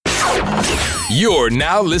You're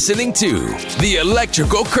now listening to The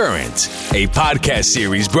Electrical Current, a podcast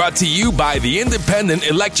series brought to you by the Independent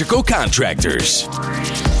Electrical Contractors.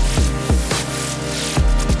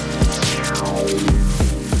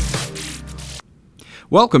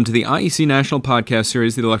 Welcome to the IEC National podcast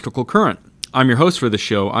series, The Electrical Current. I'm your host for the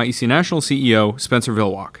show, IEC National CEO Spenser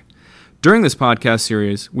Villwock. During this podcast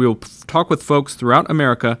series, we will talk with folks throughout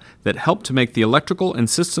America that help to make the electrical and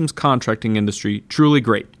systems contracting industry truly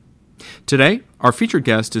great. Today, our featured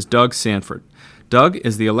guest is Doug Sanford. Doug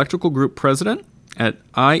is the Electrical Group President at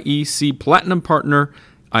IEC Platinum Partner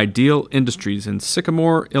Ideal Industries in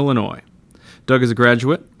Sycamore, Illinois. Doug is a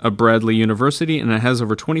graduate of Bradley University and has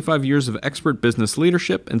over 25 years of expert business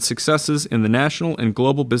leadership and successes in the national and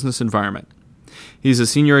global business environment. He's a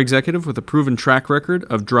senior executive with a proven track record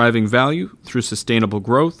of driving value through sustainable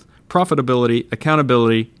growth, profitability,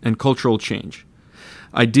 accountability, and cultural change.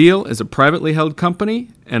 Ideal is a privately held company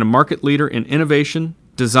and a market leader in innovation,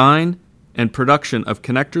 design, and production of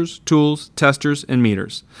connectors, tools, testers, and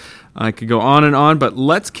meters. I could go on and on, but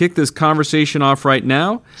let's kick this conversation off right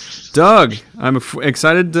now. Doug, I'm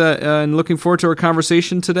excited and looking forward to our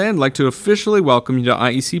conversation today. I'd like to officially welcome you to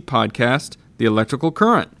IEC Podcast, The Electrical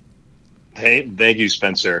Current. Hey, thank you,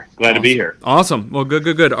 Spencer. Glad to be here. Awesome. Well,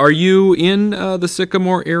 good. Are you in the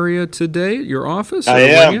Sycamore area today at your office? I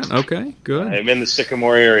am. Okay, good. I'm in the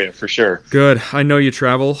Sycamore area for sure. Good. I know you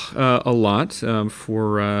travel a lot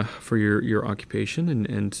for your occupation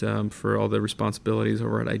and for all the responsibilities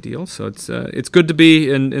over at Ideal. So it's good to be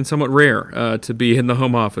and somewhat rare to be in the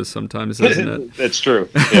home office sometimes, isn't it? That's true.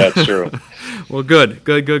 Yeah, it's true. Well, good.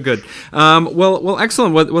 Well,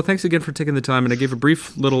 excellent. Well, thanks again for taking the time. And I gave a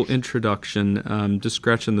brief little introduction. Just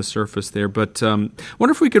scratching the surface there. But I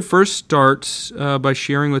wonder if we could first start by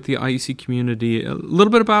sharing with the IEC community a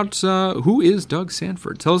little bit about who is Doug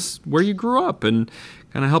Sanford. Tell us where you grew up and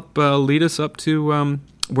kind of help lead us up to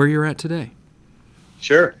where you're at today.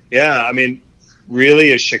 Sure. Yeah. I mean,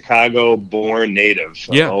 really a Chicago-born native.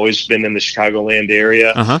 Yeah. I've always been in the Chicagoland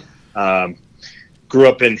area. Uh-huh. Grew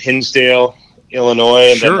up in Hinsdale,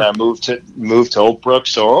 Illinois, and Sure. then moved to Oak Brook.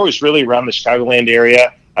 So always really around the Chicagoland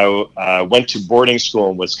area. I went to boarding school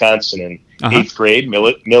in Wisconsin in eighth grade,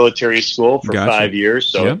 military school for 5 years,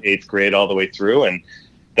 so eighth grade all the way through, and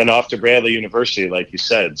then off to Bradley University, like you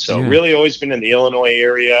said. So really always been in the Illinois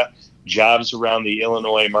area, jobs around the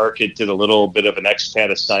Illinois market, did a little bit of an expat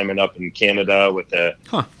assignment up in Canada with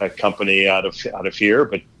a company out of here.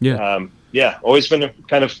 But always been a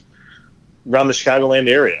kind of around the Chicagoland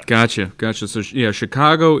area. Gotcha. So,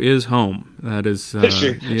 Chicago is home. That is...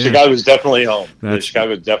 Chicago is definitely home.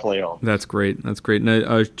 Chicago is definitely home. That's great. And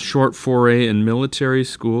a short foray in military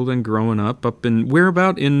school, then growing up in...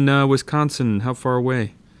 Whereabout in Wisconsin? How far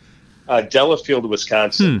away? Delafield,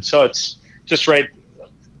 Wisconsin. So it's just right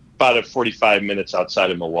about 45 minutes outside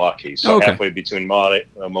of Milwaukee. So halfway between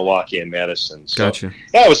Milwaukee and Madison. So, gotcha.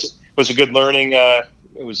 Yeah, it was a good learning. It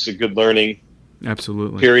was a good learning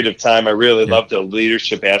Absolutely. period of time. I really loved the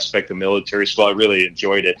leadership aspect of military school. I really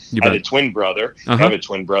enjoyed it. I had a twin brother. I have a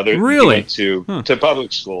twin brother. Really? He went to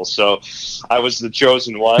public school, so I was the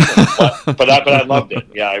chosen one. but I loved it.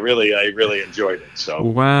 Yeah, I really enjoyed it. So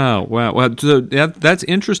wow. Well, so that's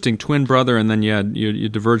interesting. Twin brother, and then you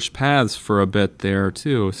diverged paths for a bit there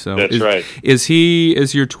too. So that's right.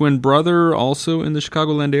 Is your twin brother also in the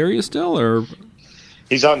Chicagoland area still, or?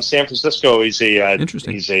 He's out in San Francisco. He's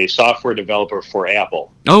a software developer for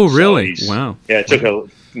Apple. Oh, really? Wow. Yeah, it took a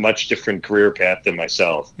much different career path than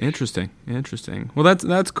myself. Interesting. Well,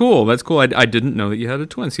 that's cool. I didn't know that you had a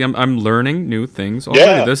twin. See, I'm learning new things already.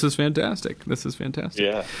 Yeah. This is fantastic.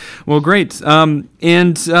 Yeah. Well, great. So tell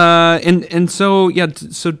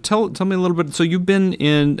me a little bit. So you've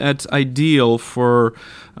been at Ideal for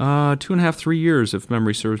 2.5, 3 years, if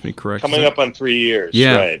memory serves me correct. Coming up on 3 years.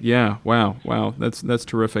 Yeah. Right. Yeah. Wow. That's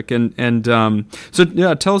terrific. And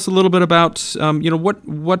tell us a little bit about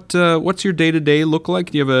what's your day-to-day look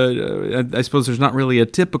like? Do you have I suppose there's not really a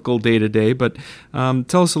typical day-to-day, but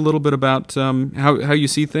tell us a little bit about how you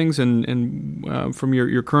see things and from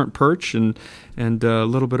your current perch and a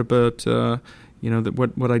little bit about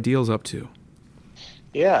what Ideal's up to.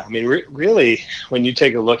 Yeah, I mean, really, when you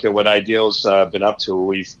take a look at what Ideal's been up to,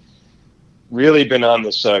 we've really been on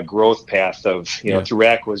this growth path of through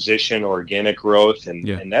acquisition, organic growth,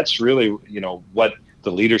 and that's really what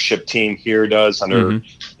the leadership team here does under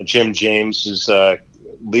Jim James's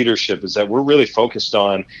leadership, is that we're really focused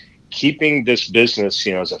on keeping this business,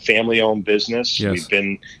 as a family-owned business. Yes. We've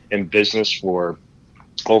been in business for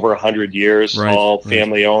over 100 years, all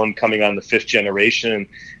family-owned, coming on the fifth generation.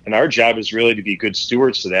 And our job is really to be good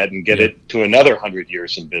stewards to that and get it to another 100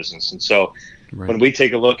 years in business. And so when we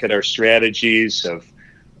take a look at our strategies of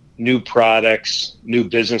new products, new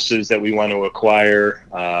businesses that we want to acquire,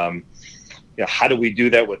 how do we do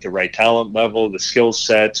that with the right talent level, the skill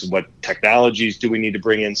sets, what technologies do we need to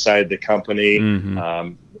bring inside the company,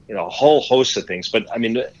 a whole host of things. But I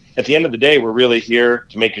mean, at the end of the day, we're really here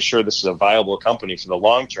to making sure this is a viable company for the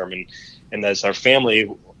long term. And as our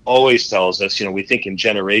family always tells us, we think in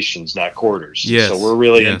generations, not quarters. Yes. So we're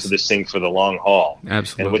really into this thing for the long haul.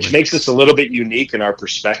 Absolutely. And which makes us a little bit unique in our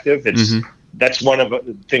perspective. That's one of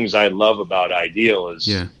the things I love about Ideal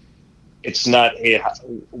is it's not, hey,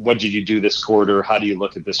 what did you do this quarter? How do you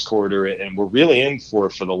look at this quarter? And we're really in for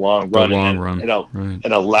the long run.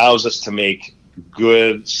 It allows us to make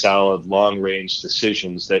good, solid, long-range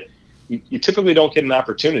decisions that you typically don't get an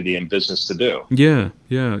opportunity in business to do. Yeah.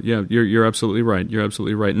 You're absolutely right.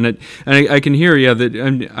 And I can hear, that.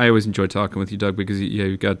 And I always enjoy talking with you, Doug, because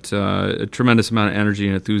you've got a tremendous amount of energy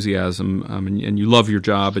and enthusiasm, and you love your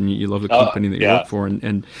job and you love the company that you work for,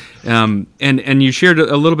 and you shared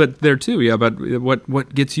a little bit there too, about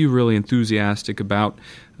what gets you really enthusiastic about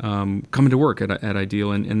coming to work at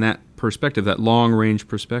Ideal and that perspective, that long range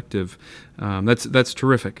perspective. That's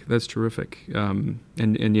terrific.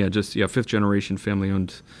 Fifth generation family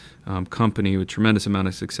owned company with tremendous amount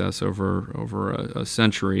of success over a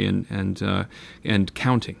century and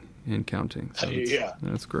counting. So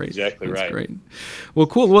that's great. Exactly right. That's great. Well,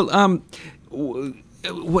 cool. Well,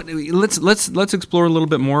 let's explore a little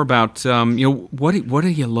bit more about what do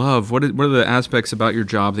you love? What are the aspects about your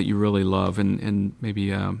job that you really love, and maybe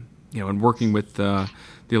in working with the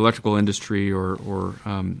electrical industry or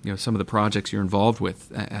some of the projects you're involved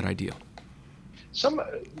with at Ideal?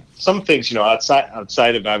 Some things,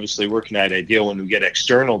 outside of obviously working at Ideal, when we get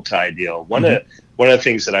external to Ideal, one of the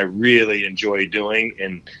things that I really enjoy doing,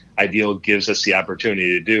 and Ideal gives us the opportunity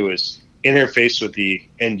to do, is interface with the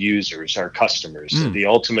end users, our customers. So the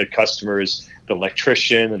ultimate customers, the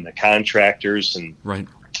electrician and the contractors. And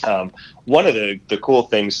one of the cool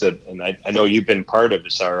things that, and I know you've been part of,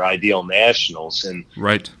 is our Ideal Nationals. And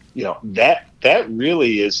that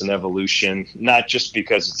really is an evolution, not just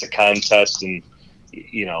because it's a contest and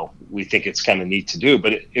we think it's kind of neat to do,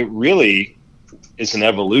 but it really is an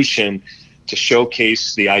evolution to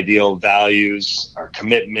showcase the Ideal values, our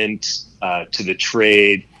commitment to the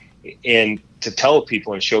trade, and to tell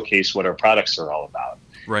people and showcase what our products are all about.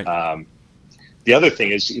 The other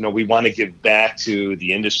thing is, we want to give back to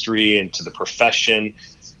the industry and to the profession.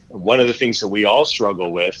 One of the things that we all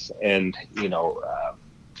struggle with, and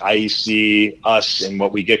IEC, us, and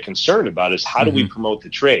what we get concerned about is how do we promote the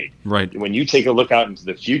trade? When you take a look out into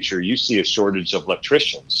the future, you see a shortage of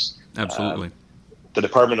electricians. Absolutely. The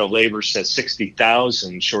Department of Labor says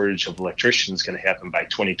 60,000 shortage of electricians going to happen by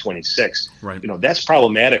 2026. That's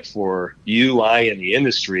problematic for you, I, and the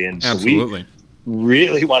industry. And so we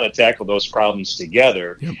really want to tackle those problems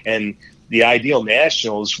together. And the Ideal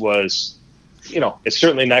Nationals was, it's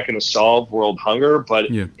certainly not going to solve world hunger, but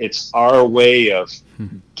it's our way of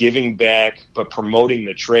giving back, but promoting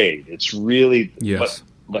the trade. It's really what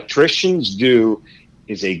electricians do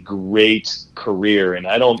is a great career, and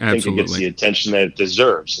I don't think it gets the attention that it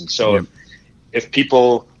deserves. And so if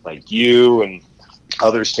people like you and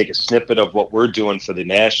others take a snippet of what we're doing for the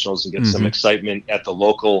Nationals and get some excitement at the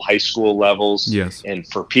local high school levels, and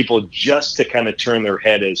for people just to kind of turn their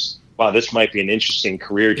head as, wow, this might be an interesting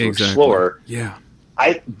career to explore.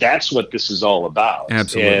 That's what this is all about.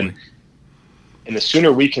 Absolutely. And the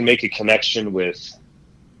sooner we can make a connection with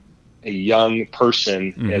a young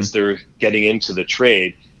person as they're getting into the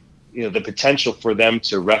trade, the potential for them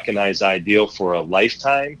to recognize Ideal for a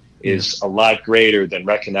lifetime is a lot greater than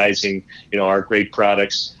recognizing, our great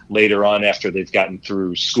products later on after they've gotten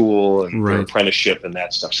through school and their apprenticeship and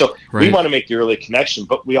that stuff. So we want to make the early connection,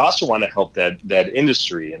 but we also want to help that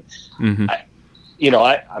industry. And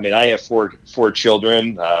I have four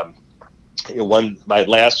children. My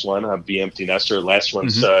last one, I'll be empty nester. Last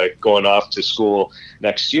one's going off to school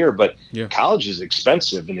next year, but college is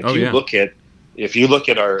expensive. And if you look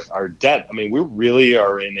at our debt, we really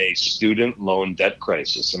are in a student loan debt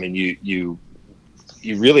crisis. You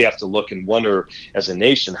really have to look and wonder as a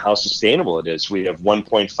nation how sustainable it is. We have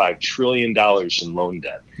 $1.5 trillion in loan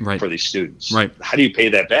debt for these students. How do you pay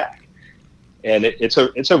that back? And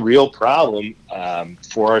it's a real problem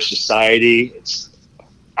for our society.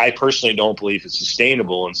 I personally don't believe it's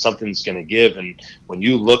sustainable, and something's going to give. And when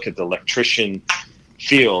you look at the electrician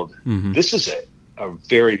field, this is a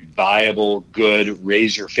very viable, good,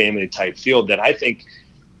 raise your family type field that I think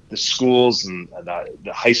the schools and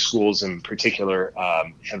the high schools in particular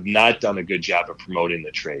have not done a good job of promoting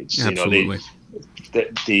the trades. Absolutely.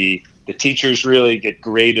 The teachers really get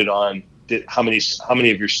graded on how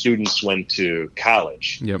many of your students went to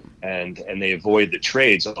college, yep. and they avoid the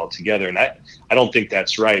trades altogether. And I don't think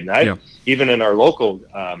that's right. And even in our local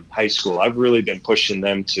high school, I've really been pushing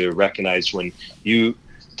them to recognize when you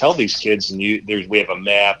tell these kids, and we have a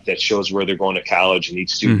map that shows where they're going to college, and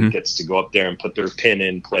each student gets to go up there and put their pin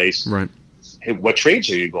in place. Right. Hey, what trades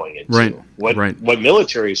are you going into? Right. What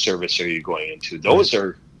military service are you going into? Those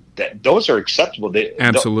are acceptable.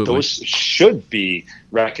 Absolutely. Those should be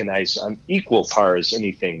recognized on equal par as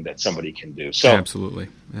anything that somebody can do. So absolutely.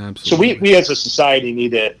 So we as a society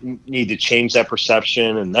need to change that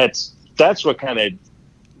perception, and that's what kind of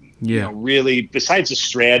really, besides the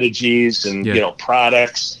strategies and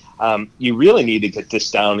products, you really need to get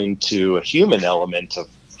this down into a human element of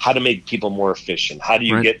how to make people more efficient. How do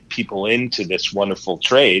you get people into this wonderful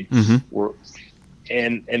trade? We're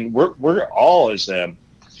all as a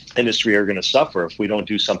industry are going to suffer if we don't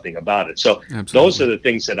do something about it. So those are the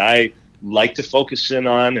things that I like to focus in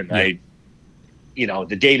on, and the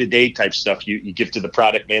day-to-day type stuff you give to the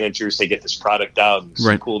product managers. They get this product out and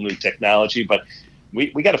some cool new technology, but we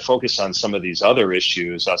got to focus on some of these other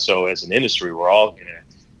issues. So as an industry, we're all going to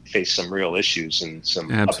face some real issues and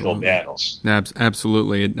some uphill battles.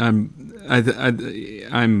 Absolutely. I'm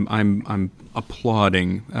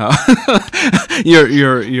applauding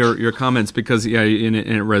your comments, because and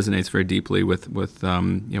it resonates very deeply with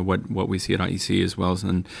what we see at IEC, as well as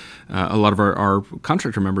in a lot of our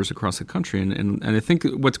contractor members across the country. And I think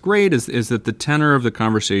what's great is that the tenor of the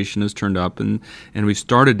conversation has turned up, and we've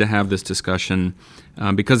started to have this discussion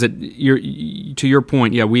because to your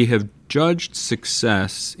point, we have judged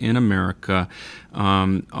success in America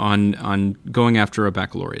on going after a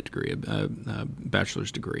baccalaureate degree, a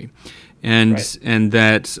bachelor's degree, and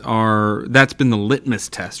that's been the litmus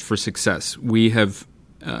test for success. We have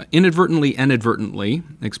inadvertently,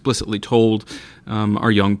 explicitly told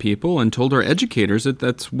our young people and told our educators that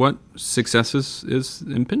that's what success is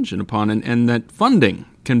impingent upon, and that funding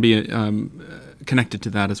can be connected to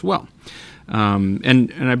that as well.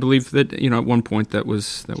 And I believe that at one point that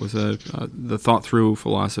was the thought through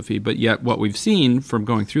philosophy, but yet what we've seen from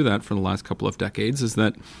going through that for the last couple of decades is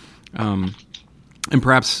that, and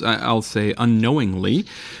perhaps I'll say unknowingly,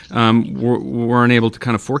 we're unable to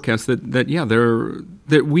kind of forecast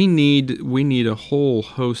that we need a whole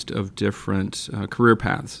host of different career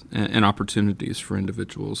paths and opportunities for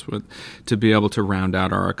individuals to be able to round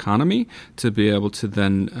out our economy, to be able to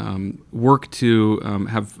then work to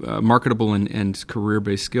have marketable and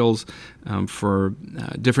career-based skills for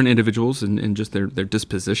different individuals and just their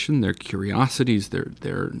disposition, their curiosities,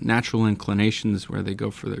 their natural inclinations, where they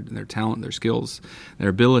go for their talent, their skills, their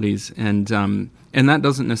abilities, and that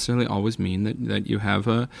doesn't necessarily always mean that you have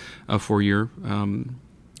a 4-year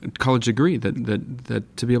college degree that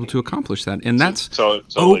to be able to accomplish that, and that's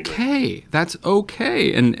okay. That's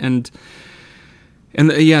okay, and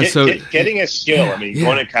getting a skill.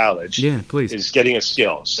 Going to college, please, is getting a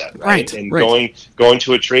skill set, right? And going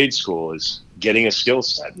to a trade school is getting a skill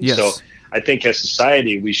set. And so I think as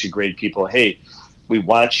society, we should grade people. Hey, we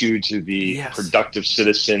want you to be productive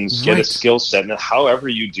citizens, get a skill set, and however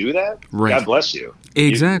you do that, God bless you.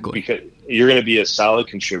 Exactly. Because you're going to be a solid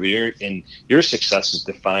contributor, and your success is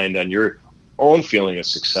defined on your own feeling of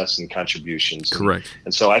success and contributions. Correct.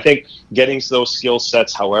 And so I think getting those skill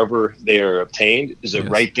sets, however they are obtained, is the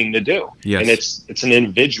right thing to do. Yes. And it's an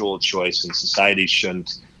individual choice, and society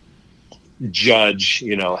shouldn't judge,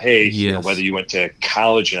 whether you went to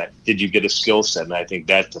college and did you get a skill set, and I think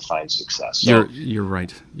that defines success. So, you're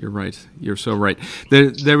right. You're so right.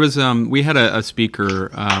 There was we had a speaker.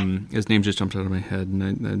 His name just jumped out of my head, and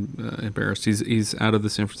I'm embarrassed. He's out of the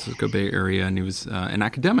San Francisco Bay Area, and he was an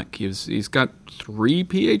academic. He's got 3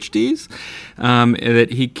 PhDs. That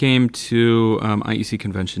he came to IEC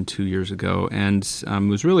convention 2 years ago, and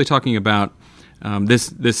was really talking about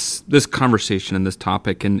this conversation and this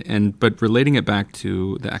topic, but relating it back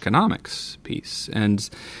to the economics piece, but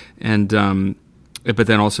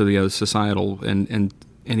then also the societal, and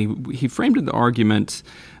he framed the argument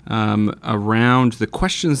around the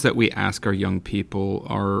questions that we ask our young people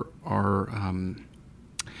are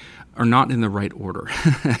not in the right order.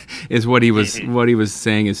 Is what he was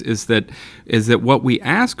saying is that what we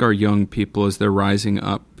ask our young people as they're rising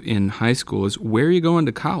up in high school is, where are you going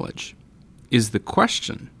to college? Is the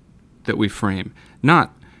question that we frame,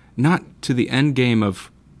 not to the end game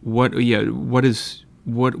of what are you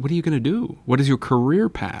going to do? What is your career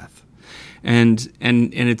path? And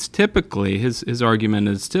it's typically his argument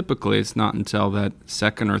is it's not until that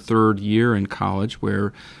second or third year in college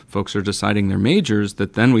where folks are deciding their majors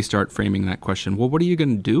that then we start framing that question. Well, what are you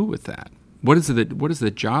going to do with that? What is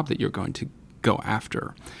the job that you're going to go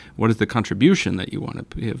after? What is the contribution that you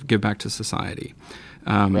want to give back to society?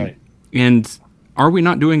 Right. And are we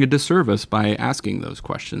not doing a disservice by asking those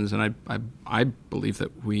questions? And I believe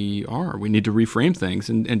that we are. We need to reframe things.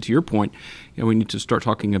 And to your point, we need to start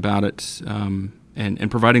talking about it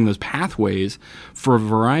and providing those pathways for a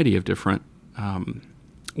variety of different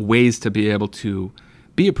ways to be able to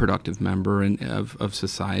be a productive member of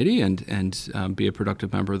society and be a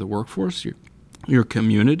productive member of the workforce, your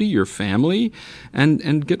community, your family,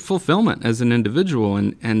 and get fulfillment as an individual.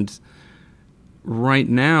 And right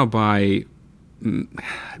now, by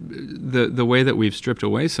the way that we've stripped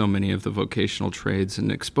away so many of the vocational trades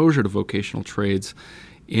and exposure to vocational trades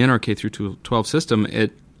in our K through 12 system,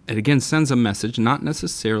 it again sends a message, not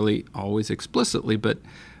necessarily always explicitly, but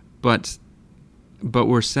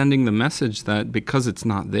we're sending the message that because it's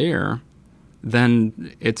not there,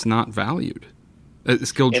 then it's not valued.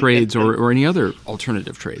 Skilled trades or any other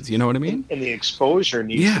alternative trades, you know what I mean? And the exposure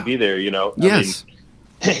needs to be there, Yes.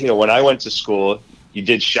 I mean, when I went to school, you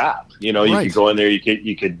did shop. You could go in there,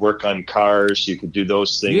 you could work on cars, you could do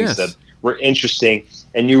those things that were interesting,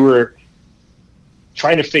 and you were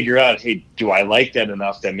trying to figure out, hey, do I like that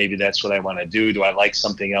enough that maybe that's what I want to do? Do I like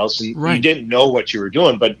something else? And you didn't know what you were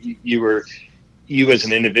doing, but you as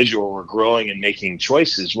an individual were growing and making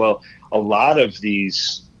choices. Well, a lot of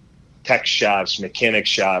these tech shops, mechanic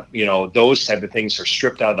shop, those type of things are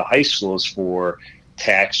stripped out of the high schools for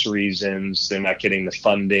tax reasons. They're not getting the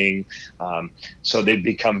funding. So they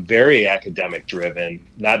become very academic driven,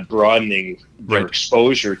 not broadening their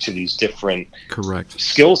exposure to these different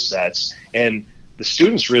skill sets. And the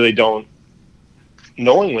students really don't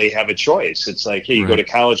knowingly have a choice. It's like, hey, you go to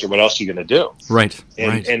college, or what else are you going to do? Right.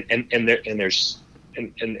 And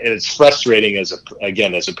it's frustrating as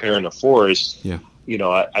a parent of fours. Yeah.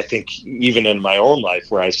 I think even in my own life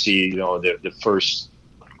where I see, the first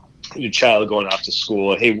child going off to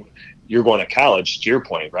school, hey, you're going to college, to your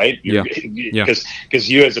point, right? Because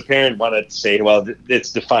you as a parent want to say, well,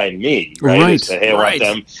 it's defined me, right? It's hey, I want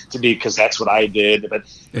them to be, because that's what I did. But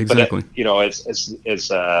exactly. As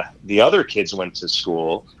the other kids went to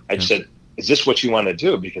school, I said, is this what you want to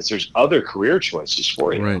do? Because there's other career choices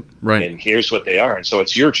for you. Right. And here's what they are. And so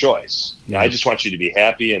it's your choice. I just want you to be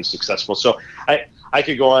happy and successful. So I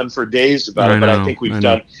could go on for days about it, but I think we've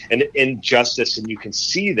done an injustice, and you can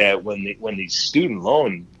see that when these student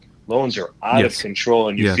loans are out of control,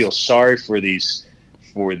 and you feel sorry for these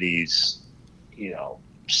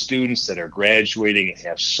students that are graduating and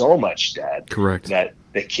have so much debt that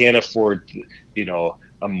they can't afford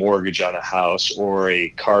a mortgage on a house or a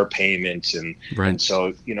car payment, and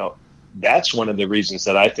so that's one of the reasons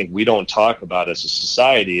that I think we don't talk about as a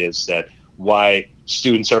society, is that why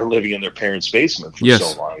students are living in their parents' basement for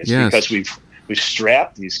so long. It's because we've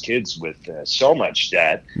strapped these kids with so much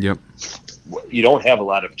debt. Yep. You don't have a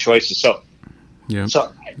lot of choices. So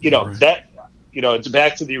that it's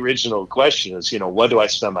back to the original question is, what do I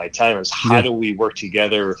spend my time? Is how do we work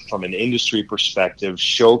together from an industry perspective,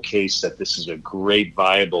 showcase that this is a great,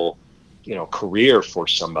 viable, career for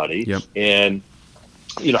somebody, and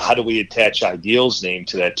how do we attach Ideal's name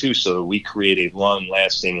to that too, so that we create a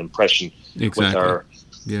long-lasting impression with our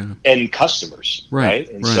end customers, right?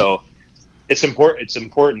 And so it's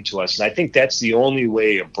important to us, and I think that's the only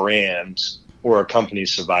way a brand or a company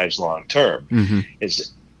survives long term.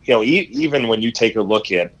 Is even when you take a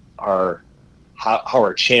look at how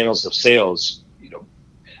our channels of sales,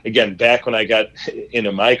 again, back when I got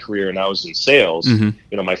into my career and I was in sales,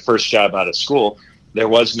 my first job out of school, there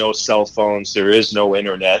was no cell phones, there is no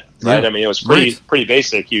internet, right? I mean, it was pretty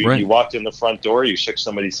basic. You walked in the front door, you shook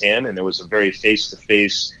somebody's hand, and it was a very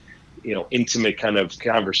face-to-face, intimate kind of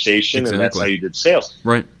conversation, and that's how you did sales.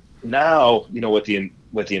 Right. Now, with the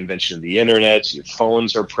invention of the internet, your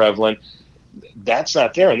phones are prevalent. That's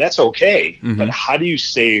not there, and that's okay. But how do you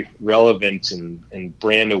stay relevant and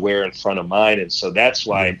brand aware and front of mind? And so that's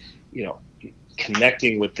why,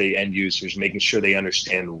 connecting with the end users, making sure they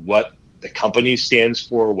understand what the company stands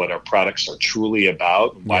for, what our products are truly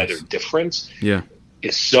about, why they're different,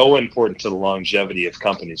 is so important to the longevity of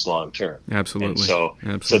companies long term. Absolutely.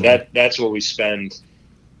 And so that's what we spend,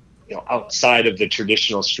 outside of the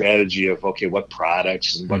traditional strategy of, okay, what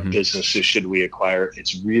products and what businesses should we acquire.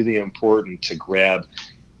 It's really important to grab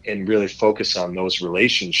and really focus on those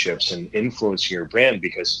relationships and influencing your brand,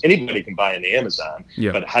 because anybody can buy on Amazon,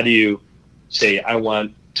 but how do you say, I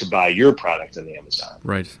want to buy your product on Amazon?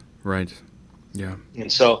 Right. Yeah.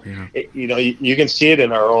 And so, you can see it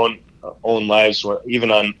in our own lives.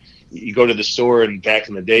 Even you go to the store, and back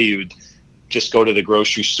in the day, just go to the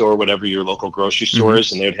grocery store, whatever your local grocery store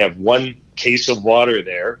is, and they'd have one case of water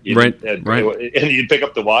there. Right. And you'd pick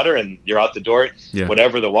up the water and you're out the door. Yeah.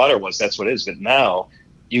 Whatever the water was, that's what it is. But now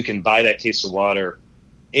you can buy that case of water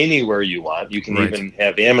anywhere you want. You can even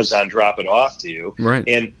have Amazon drop it off to you. Right.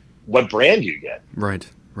 And what brand you get. Right.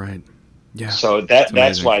 Yeah. So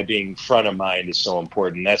that's why being front of mind is so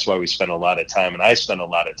important. That's why we spend a lot of time, and I spend a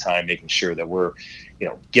lot of time making sure that we're,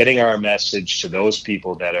 getting our message to those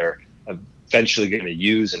people that are eventually going to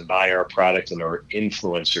use and buy our product and are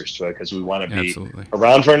influencers to it, because we want to be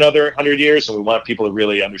around for another 100 years, and we want people to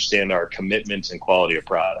really understand our commitment and quality of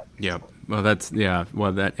product. Yeah. Well,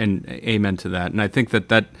 and amen to that. And I think that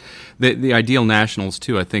the ideal nationals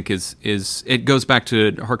too, I think is it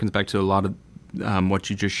harkens back to a lot of what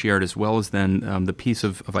you just shared, as well as then the piece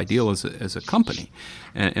of Ideal as a company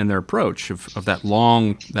and their approach of that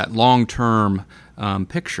long-term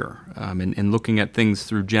picture and looking at things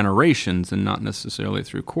through generations and not necessarily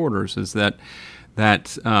through quarters, is that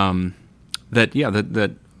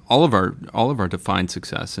all of our defined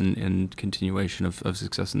success and continuation of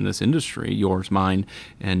success in this industry, yours, mine,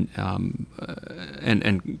 and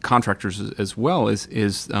contractors as well,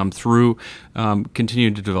 is through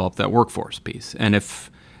continuing to develop that workforce piece. And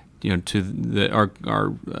if to our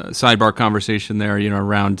sidebar conversation there,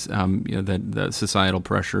 around the societal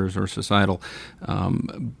pressures or societal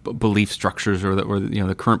belief structures or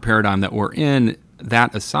the current paradigm that we're in,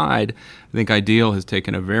 that aside, I think Ideal has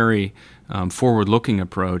taken a very forward-looking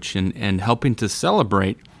approach and helping to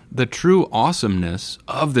celebrate the true awesomeness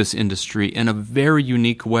of this industry in a very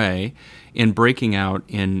unique way, in breaking out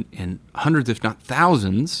in hundreds, if not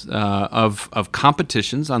thousands, of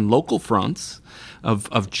competitions on local fronts,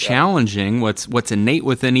 of challenging what's innate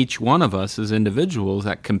within each one of us as individuals,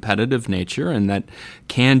 that competitive nature and that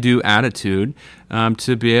can-do attitude,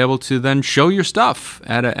 to be able to then show your stuff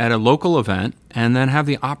at a local event, and then have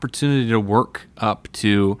the opportunity to work up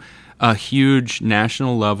to a huge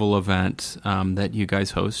national level event that you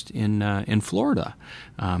guys host in Florida,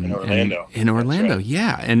 in Orlando. In Orlando, right.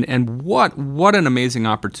 Yeah, and what an amazing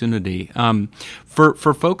opportunity for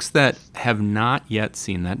folks that have not yet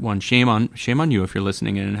seen that. One, shame on you if you're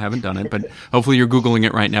listening and haven't done it, but hopefully you're Googling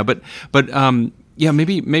it right now. But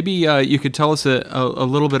maybe you could tell us a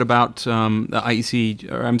little bit about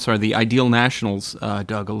the Ideal Nationals,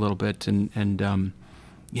 Doug, a little bit, and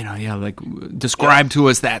describe to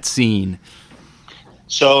us that scene.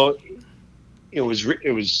 So it was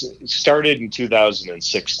started in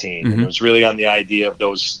 2016, and it was really on the idea of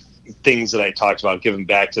those things that I talked about, giving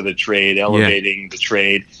back to the trade, elevating the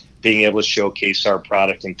trade, being able to showcase our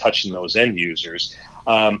product and touching those end users.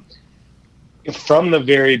 From the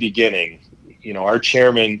very beginning, our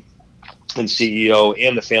chairman and CEO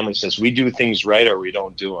and the family says, we do things right or we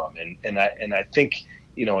don't do them. And I think,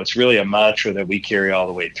 it's really a mantra that we carry all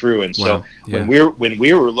the way through. And so when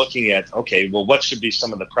we were looking at, okay, well, what should be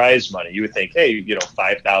some of the prize money? You would think, hey,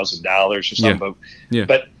 $5,000 or something.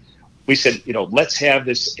 But we said, let's have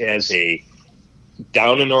this as a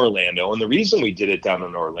down in Orlando. And the reason we did it down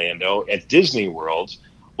in Orlando at Disney World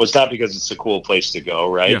was not because it's a cool place to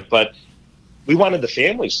go, right? Yeah. But we wanted the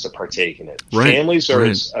families to partake in it. Right. Families are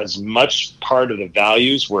as much part of the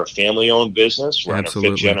values. We're a family-owned business. We're in our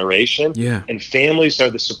fifth generation. Yeah. And families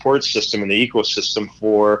are the support system and the ecosystem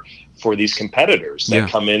for these competitors that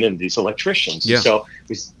come in and these electricians. Yeah. So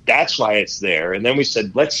that's why it's there. And then we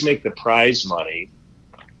said, let's make the prize money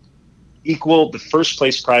equal, the first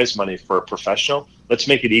place prize money for a professional. Let's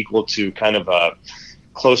make it equal to kind of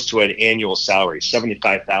close to an annual salary,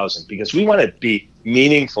 $75,000, because we want to be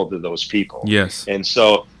meaningful to those people. Yes. And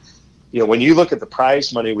so, when you look at the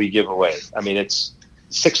prize money we give away, I mean, it's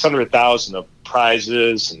 $600,000 of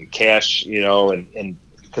prizes and cash, and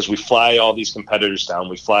because we fly all these competitors down,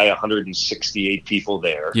 we fly 168 people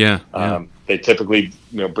there. Yeah. They typically,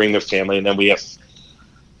 bring their family, and then we have,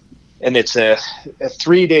 and it's a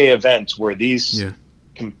 3-day event where these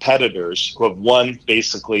competitors who have won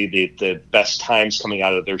basically the best times coming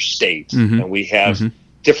out of their state, and we have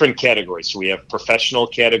different categories. So we have professional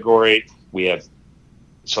category, we have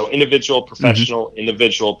individual, professional,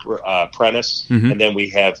 individual, apprentice, and then we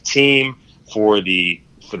have team for the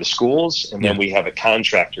schools, and then we have a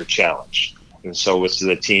contractor challenge. And so it's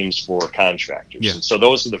the teams for contractors. Yeah. And so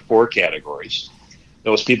those are the 4 categories.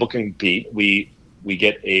 Those people can compete. We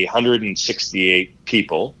get 168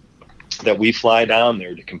 people that we fly down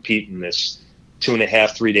there to compete in this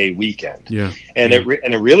 2.5-3-day weekend. Yeah. And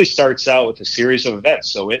it really starts out with a series of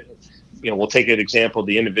events. So we'll take an example,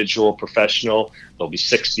 the individual professional, there'll be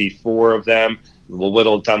 64 of them. We'll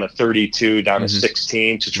whittle it down to 32, down to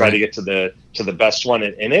 16 to try to get to the best one.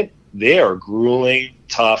 And they are grueling,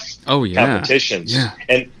 tough competitions. Yeah.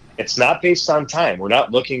 And it's not based on time. We're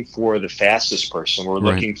not looking for the fastest person. We're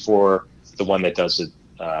looking for the one that does it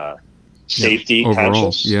safety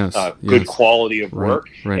conscious, good quality of work.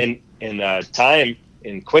 Right. And time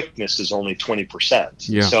and quickness is only 20%.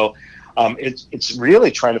 Yeah. So it's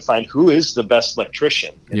really trying to find who is the best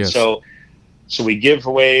electrician. And so we give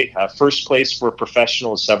away first place for a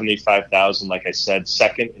professional is $75,000. Like I said,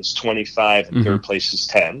 second is $25,000, and third place is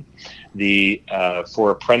 $10,000. The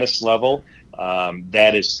for apprentice level,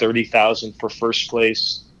 that is $30,000 for first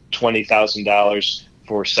place, $20,000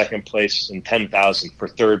 for second place, and $10,000 for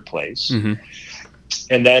third place.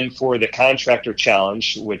 And then for the contractor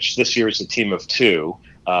challenge, which this year is a team of 2,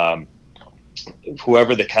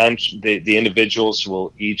 whoever the individuals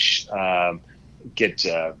will each get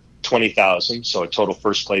 $20,000. So a total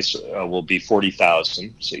first place will be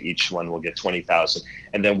 $40,000. So each one will get $20,000,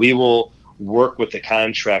 and then we will work with the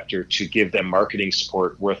contractor to give them marketing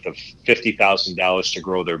support worth of $50,000 to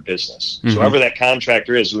grow their business. So whoever that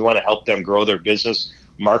contractor is, we want to help them grow their business,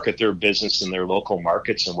 market their business in their local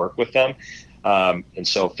markets, and work with them. And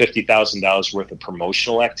so $50,000 worth of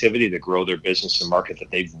promotional activity to grow their business and market that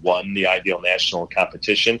they've won the Ideal National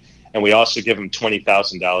competition. And we also give them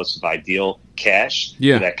 $20,000 of Ideal cash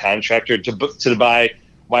to that contractor to buy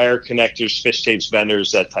wire connectors, fish tapes,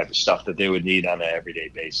 benders, that type of stuff that they would need on an everyday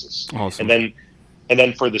basis. Awesome. And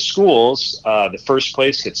then for the schools, the first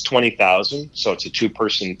place gets $20,000. So it's a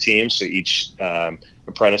 2-person team. So each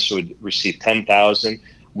apprentice would receive $10,000.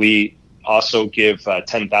 We also give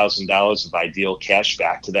 $10,000 of Ideal cash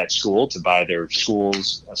back to that school to buy their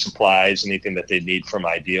school's supplies, anything that they need from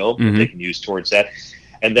Ideal that they can use towards that.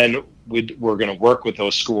 And then we're going to work with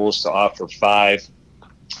those schools to offer five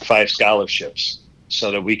scholarships so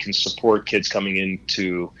that we can support kids coming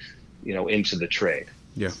into the trade.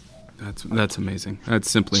 Yeah, that's amazing. That's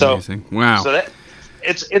simply amazing. Wow. So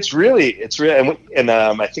it's really, and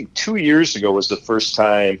I think 2 years ago was the first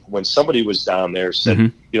time when somebody was down there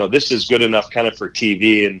said, this is good enough kind of for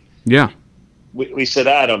TV, and we said,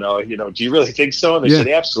 I don't know, do you really think so? And they said,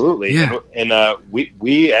 absolutely. Yeah. And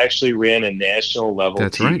we actually ran a national level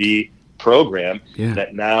TV program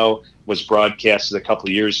that now was broadcasted a couple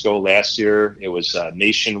of years ago. Last year it was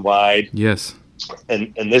nationwide. Yes.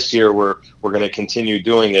 And this year we're going to continue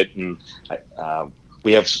doing it. And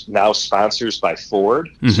we have now sponsors by Ford.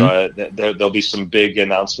 So there'll be some big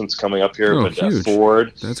announcements coming up here. But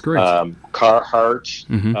Ford, that's great. Carhartt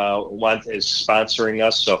is sponsoring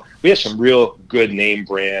us. So we have some real good name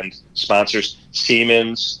brand sponsors.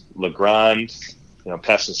 Siemens, Legrand,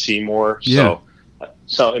 Pest and Sycamore. Yeah.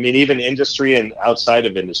 So I mean, even industry and outside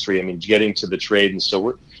of industry, I mean, getting to the trade. And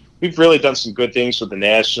so we've really done some good things with the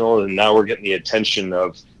national, and now we're getting the attention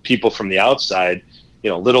of people from the outside.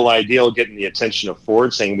 Little Ideal getting the attention of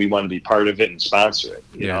Ford, saying we want to be part of it and sponsor it.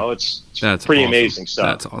 It's pretty amazing stuff.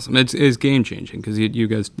 That's awesome. It's game changing because you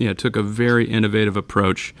guys took a very innovative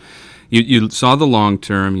approach. You saw the long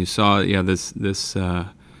term. You saw this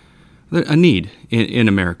a need in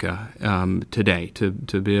America today to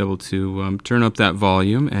be able to turn up that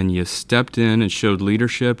volume, and you stepped in and showed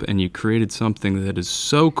leadership, and you created something that is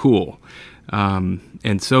so cool.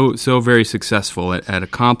 And so very successful at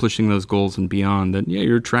accomplishing those goals and beyond, that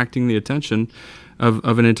you're attracting the attention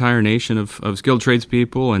of an entire nation of skilled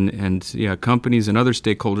tradespeople and companies and other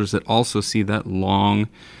stakeholders that also see that long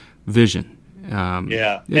vision.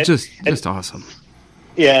 It's just awesome.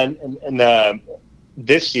 Yeah, and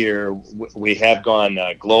this year we have gone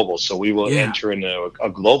global, so we will enter into a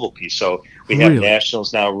global piece. So we have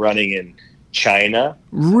nationals now running in China,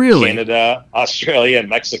 Canada, Australia, and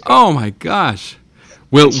Mexico. Oh my gosh!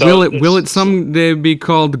 Will it someday be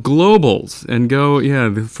called globals and go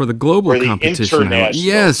for the global competition?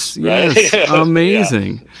 Yes,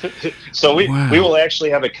 amazing. So we will actually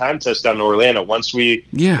have a contest down in Orlando once we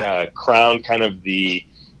crown kind of the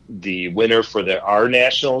winner for our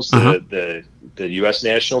nationals, the U.S.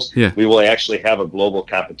 nationals. We will actually have a global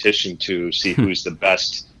competition to see who's the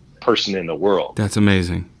best person in the world. That's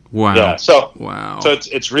amazing. Wow. Yeah. So So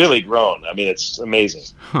it's really grown. I mean, it's amazing.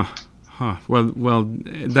 Well,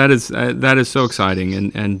 that is so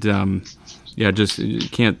exciting, and just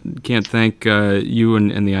can't thank you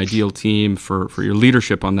and the Ideal team for your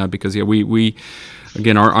leadership on that, because we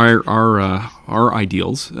again our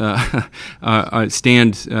ideals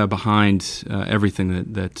stand behind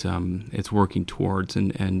everything that it's working towards,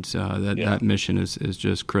 and that mission is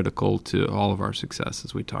just critical to all of our success,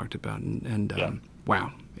 as we talked about, and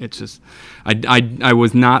wow. It's just, I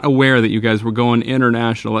was not aware that you guys were going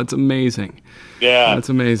international. That's amazing. Yeah, that's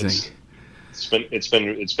amazing. It's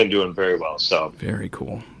been doing very well. So very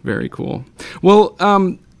cool, very cool. Well,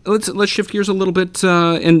 let's shift gears a little bit,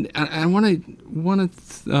 and I want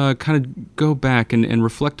to kind of go back and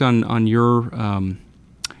reflect on your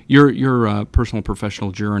personal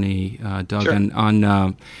professional journey, Doug, Sure. and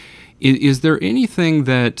on is there anything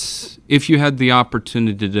that, if you had the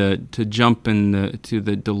opportunity to jump to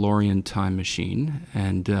the DeLorean time machine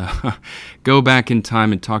and go back in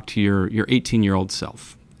time and talk to your 18-year-old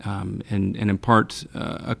self, and impart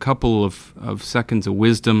a couple of seconds of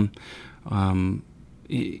wisdom,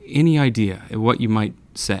 any idea what you might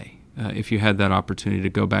say if you had that opportunity to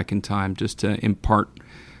go back in time, just to impart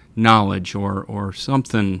knowledge or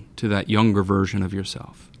something to that younger version of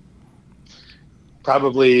yourself?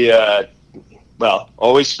 Probably,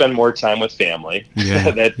 always spend more time with family.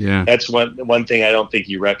 Yeah, That's one thing I don't think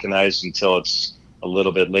you recognize until it's a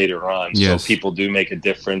little bit later on. Yes. So people do make a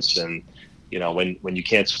difference, and when you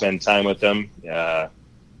can't spend time with them,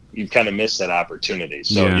 you kind of miss that opportunity.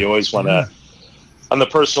 So you always want to, on the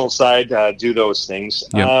personal side, do those things.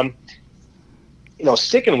 Yeah.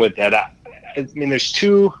 Sticking with that, I mean, there's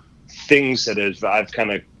two things that I've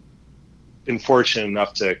kind of been fortunate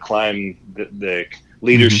enough to climb the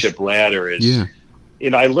leadership ladder.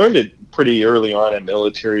 I learned it pretty early on at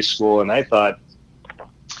military school, and I thought,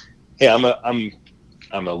 hey,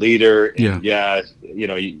 I'm a leader, and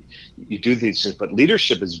you do these things, but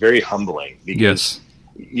leadership is very humbling, because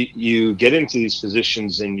you get into these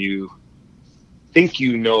positions and you think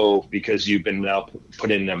because you've been now put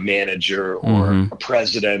in a manager or a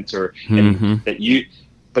president,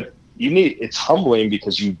 but it's humbling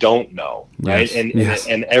because you don't know, right?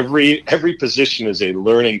 And every position is a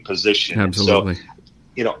learning position. Absolutely.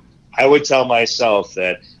 So, I would tell myself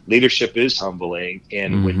that leadership is humbling,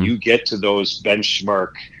 and when you get to those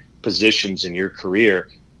benchmark positions in your career,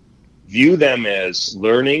 view them as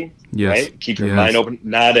learning, right? Keep your mind open,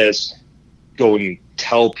 not as going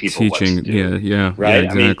tell people teaching. What to do, right?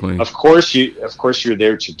 Yeah, exactly. I mean, of course you're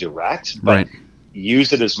there to direct, but right.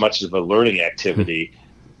 use it as much of a learning activity,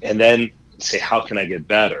 and then say, how can I get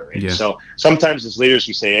better? And so sometimes as leaders,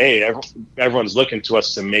 we say, hey, everyone's looking to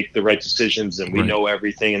us to make the right decisions, and we know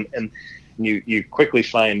everything. And you quickly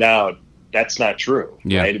find out that's not true,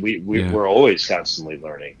 right? We're always constantly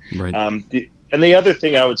learning. Right. And the other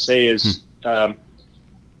thing I would say is,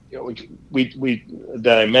 we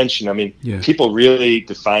that I mentioned, I mean, people really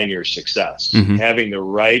define your success. Having the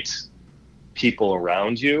right people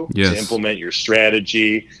around you to implement your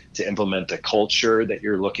strategy, to implement the culture that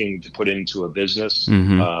you're looking to put into a business,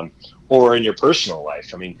 or in your personal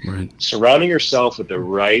life. I mean, surrounding yourself with the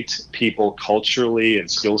right people culturally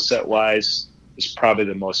and skill set wise is probably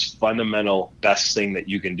the most fundamental, best thing that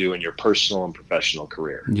you can do in your personal and professional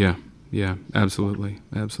career. Yeah, absolutely.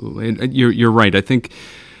 And you're right. I think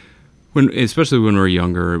especially when we were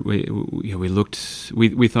younger, we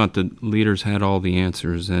thought that leaders had all the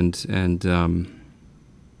answers, and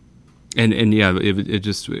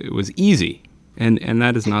it was easy, and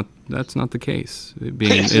that's not the case.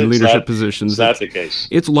 Being in leadership positions, it's not the case.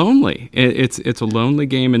 It's lonely. It's a lonely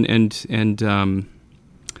game, and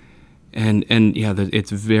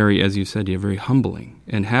it's very, as you said, very humbling,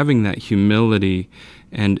 and having that humility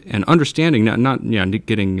and understanding, not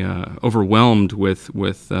getting overwhelmed with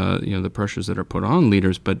the pressures that are put on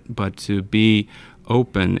leaders, but to be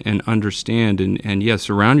open and understand and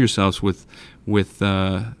surround yourselves with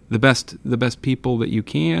the best people that you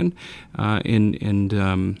can, and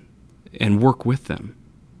work with them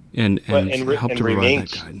and help to provide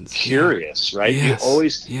that guidance. Curious, right? You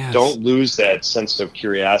always don't lose that sense of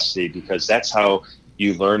curiosity, because that's how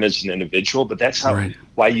you learn as an individual, but that's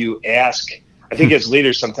why you ask. I think as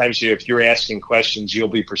leaders, sometimes if you're asking questions, you'll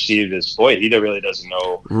be perceived as, boy, he really doesn't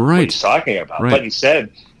know what he's talking about. But instead,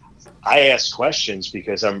 I ask questions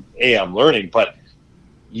because I'm learning, but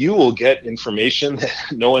you will get information that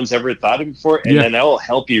no one's ever thought of before, and then that will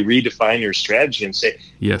help you redefine your strategy and say,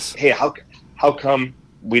 hey, how come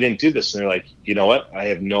we didn't do this? And they're like, you know what? I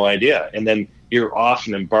have no idea. And then you're off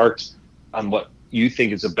and embarked on what you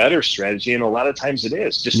think is a better strategy, and a lot of times it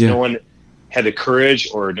is. Just no one had the courage,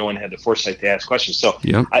 or no one had the foresight to ask questions. So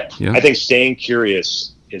I think staying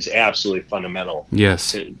curious is absolutely fundamental to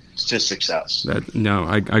success.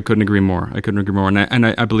 I couldn't agree more. And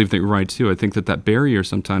I believe that you're right too. I think that barrier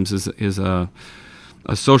sometimes is a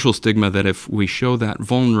social stigma, that if we show that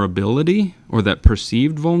vulnerability, or that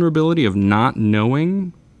perceived vulnerability of not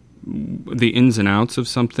knowing the ins and outs of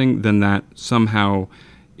something, then that somehow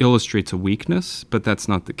illustrates a weakness, but that's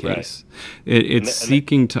not the case. It's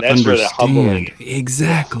seeking to understand.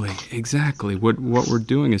 Exactly. What we're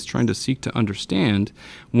doing is trying to seek to understand.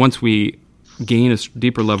 Once we gain a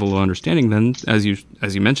deeper level of understanding, then as you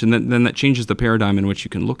mentioned, then that changes the paradigm in which you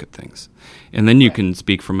can look at things, and then you can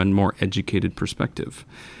speak from a more educated perspective.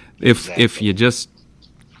 If you just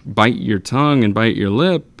bite your tongue and bite your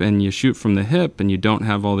lip and you shoot from the hip and you don't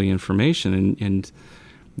have all the information, and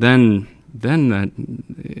then that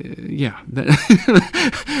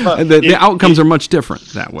the outcomes are much different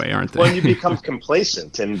that way, aren't they? When you become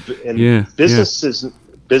complacent, and business is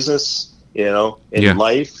business, in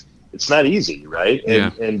life, it's not easy, right?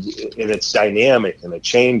 And it's dynamic and it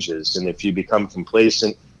changes, and if you become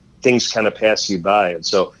complacent, things kind of pass you by. And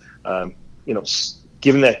so,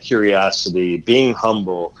 given that curiosity, being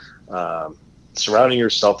humble, surrounding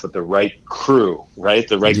yourself with the right crew, right?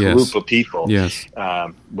 The right group of people,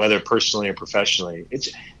 whether personally or professionally, it's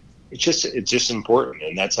just important.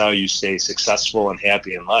 And that's how you stay successful and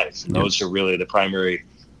happy in life. And those are really the primary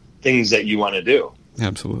things that you want to do.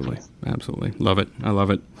 Absolutely. Love it. I love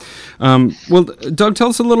it. Well, Doug, tell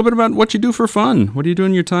us a little bit about what you do for fun. What do you do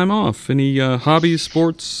in your time off? Any hobbies,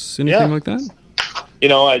 sports, anything like that?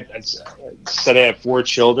 I said I have 4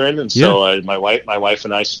 children, and so my wife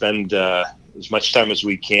and I spend as much time as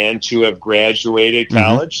we can. 2 have graduated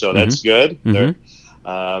college, so that's good. And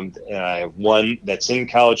I have one that's in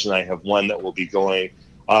college, and I have one that will be going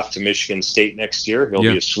off to Michigan State next year. He'll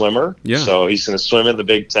be a swimmer, so he's going to swim in the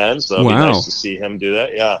Big Ten. So it'll be nice to see him do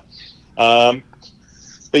that. But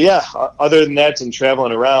other than that, and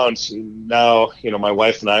traveling around now, my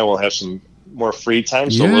wife and I will have some more free time,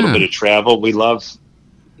 so a little bit of travel. We love,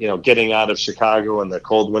 getting out of Chicago in the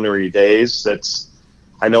cold, wintry days.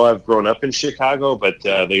 I know I've grown up in Chicago, but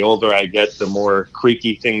the older I get, the more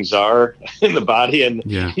creaky things are in the body, and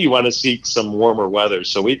you want to seek some warmer weather.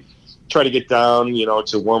 So we try to get down,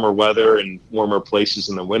 to warmer weather and warmer places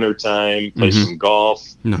in the wintertime, play some golf.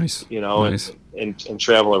 Nice. And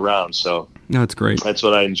travel around. So that's great. That's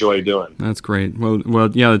what I enjoy doing. That's great. Well,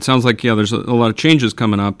 it sounds like there's a lot of changes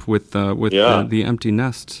coming up with the empty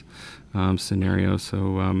nest scenario.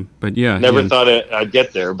 So, but never thought I'd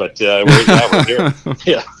get there, but we're here.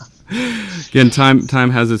 Yeah. Again,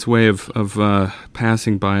 time has its way of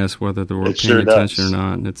passing by us, whether we're paying attention or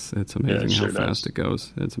not. And it's amazing how fast it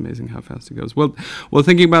goes. It's amazing how fast it goes. Well,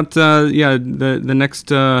 thinking about the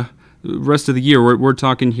next rest of the year, we're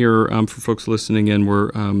talking here for folks listening in.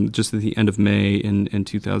 We're just at the end of May in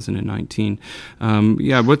 2019.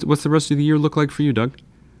 What's the rest of the year look like for you, Doug?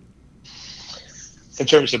 In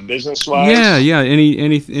terms of business-wise? Yeah.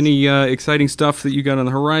 Any exciting stuff that you got on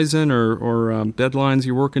the horizon, or deadlines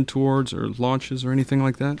you're working towards, or launches, or anything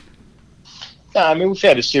like that? Yeah, I mean, we've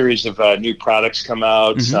had a series of new products come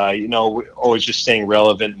out. We're always just staying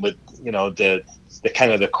relevant with the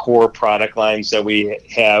kind of the core product lines that we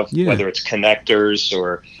have, whether it's connectors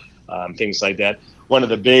or things like that. One of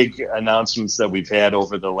the big announcements that we've had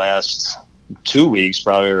over the last 2 weeks,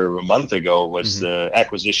 probably a month ago, was the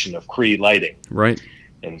acquisition of Cree Lighting. Right.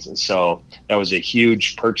 And so that was a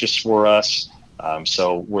huge purchase for us.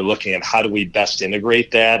 So we're looking at how do we best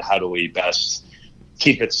integrate that? How do we best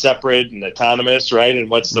keep it separate and autonomous, right? And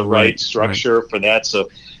what's the right structure for that? So,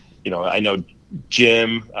 I know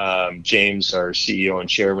James, our CEO and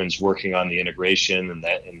chairman, is working on the integration,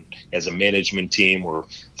 and as a management team, we're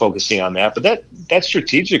focusing on that. But that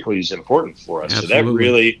strategically is important for us. Absolutely. So that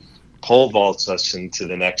really pole vaults us into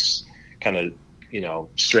the next kind of,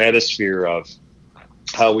 stratosphere of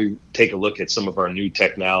how we take a look at some of our new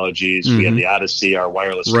technologies. We have the Odyssey, our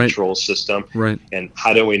wireless control system. Right. And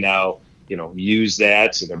how do we now, use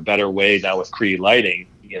that in a better way now with Cree Lighting,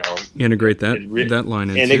 integrate that line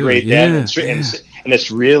in integrate too. that. And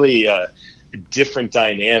it's really a different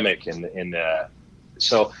dynamic. And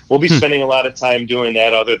so we'll be spending a lot of time doing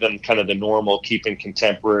that, other than kind of the normal keeping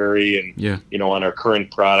contemporary and, on our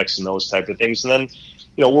current products and those type of things. And then,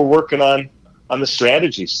 we're working on the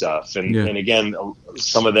strategy stuff. And again,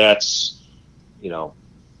 some of that's,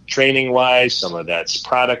 training wise, some of that's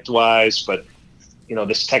product wise, but,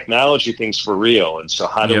 this technology thing's for real. And so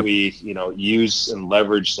how do we, use and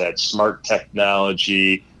leverage that smart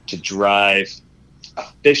technology to drive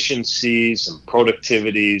efficiencies and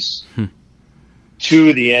productivities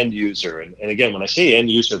to the end user? And again, when I say end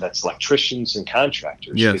user, that's electricians and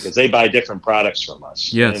contractors, because they buy different products from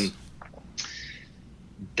us. Yes. And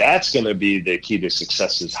that's going to be the key to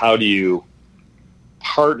success, is how do you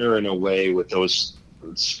partner in a way with those,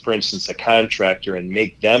 for instance, a contractor, and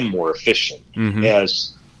make them more efficient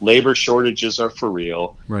as labor shortages are for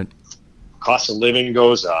real. Right. Cost of living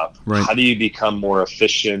goes up. Right. How do you become more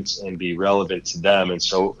efficient and be relevant to them? And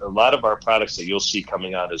so a lot of our products that you'll see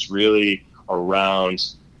coming out is really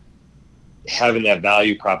around having that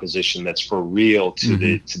value proposition that's for real to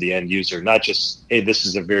the end user, not just, hey, this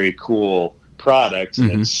is a very cool product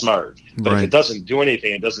and it's smart. But if it doesn't do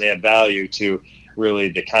anything, it doesn't add value to really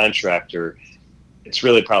the contractor, it's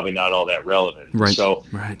really probably not all that relevant. Right. So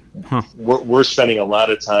we're spending a lot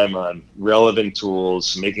of time on relevant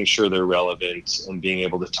tools, making sure they're relevant, and being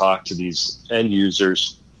able to talk to these end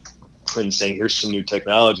users and saying, here's some new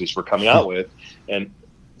technologies we're coming out with, and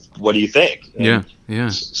what do you think? And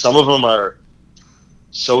some of them are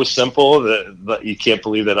so simple that you can't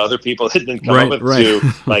believe that other people didn't come up with to,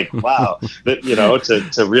 like, wow, that, you know,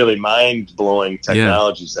 to really mind-blowing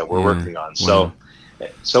technologies that we're working on. Wow.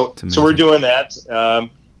 So we're doing that,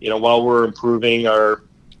 you know, while we're improving our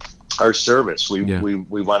service. We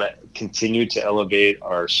want to continue to elevate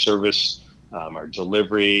our service, our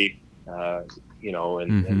delivery, you know,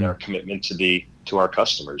 and our commitment to our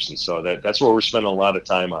customers. And so that's what we're spending a lot of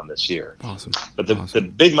time on this year. Awesome. But the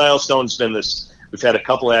big milestone's been this. We've had a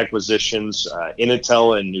couple acquisitions,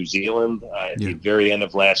 Innitel in New Zealand at the very end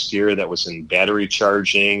of last year. That was in battery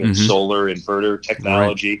charging and solar inverter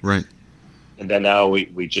technology. Right. And then now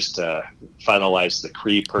we just finalized the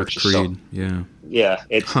Cree purchase. Creed,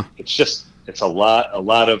 It's a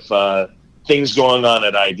lot of things going on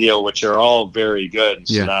at Ideal, which are all very good.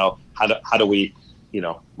 So now how do we, you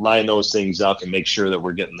know, line those things up and make sure that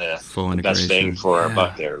we're getting the best bang for our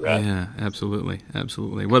buck there, right? Yeah, absolutely.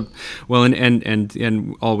 Well,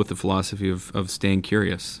 and all with the philosophy of staying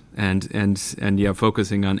curious and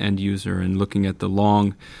focusing on end user and looking at the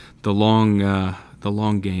long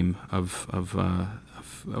game of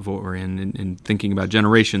what we're in and thinking about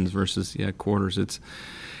generations versus quarters.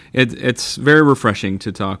 It's very refreshing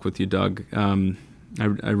to talk with you, Doug.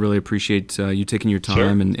 I really appreciate you taking your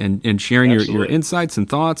time and sharing your insights and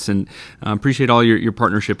thoughts, and appreciate all your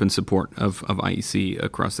partnership and support of IEC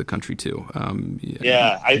across the country too.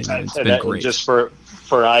 I said that great. Just for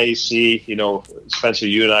IEC, you know, Spencer,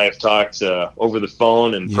 you and I have talked over the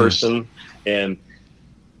phone in person, and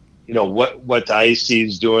you know what the IEC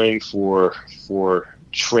is doing for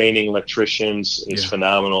training electricians is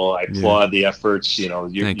phenomenal. I applaud the efforts. You know,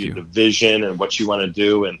 the vision and what you want to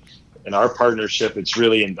do, and our partnership, it's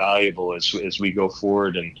really invaluable as we go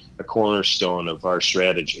forward and a cornerstone of our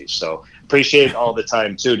strategy. So appreciate all the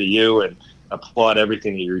time too to you, and applaud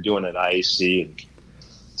everything that you're doing at IEC,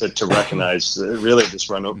 and to recognize really this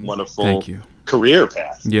wonderful career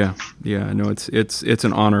path. Yeah. No, it's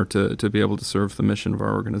an honor to be able to serve the mission of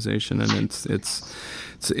our organization, and it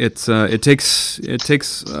takes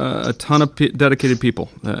a ton of dedicated people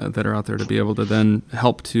that are out there to be able to then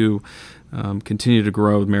help to continue to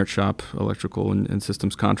grow Merit Shop electrical and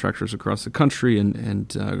systems contractors across the country,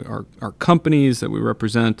 and our companies that we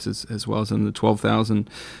represent, as well as in the 12,000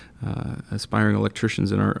 aspiring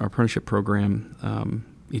electricians in our apprenticeship program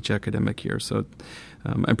each academic year. So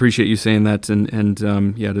I appreciate you saying that, and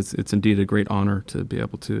it's indeed a great honor to be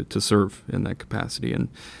able to serve in that capacity and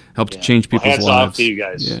help to change people's lives. Hats off to you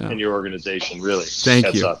guys and your organization, really.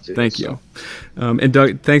 Thank you. And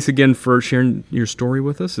Doug, thanks again for sharing your story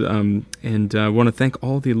with us. And I want to thank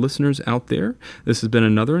all the listeners out there. This has been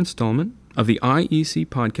another installment of the IEC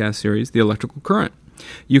podcast series, The Electrical Current.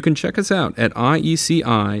 You can check us out at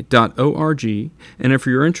ieci.org, and if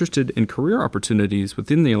you're interested in career opportunities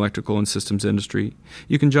within the electrical and systems industry,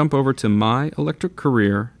 you can jump over to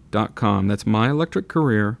myelectriccareer.com. That's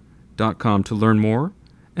myelectriccareer.com to learn more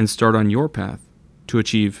and start on your path to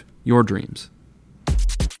achieve your dreams.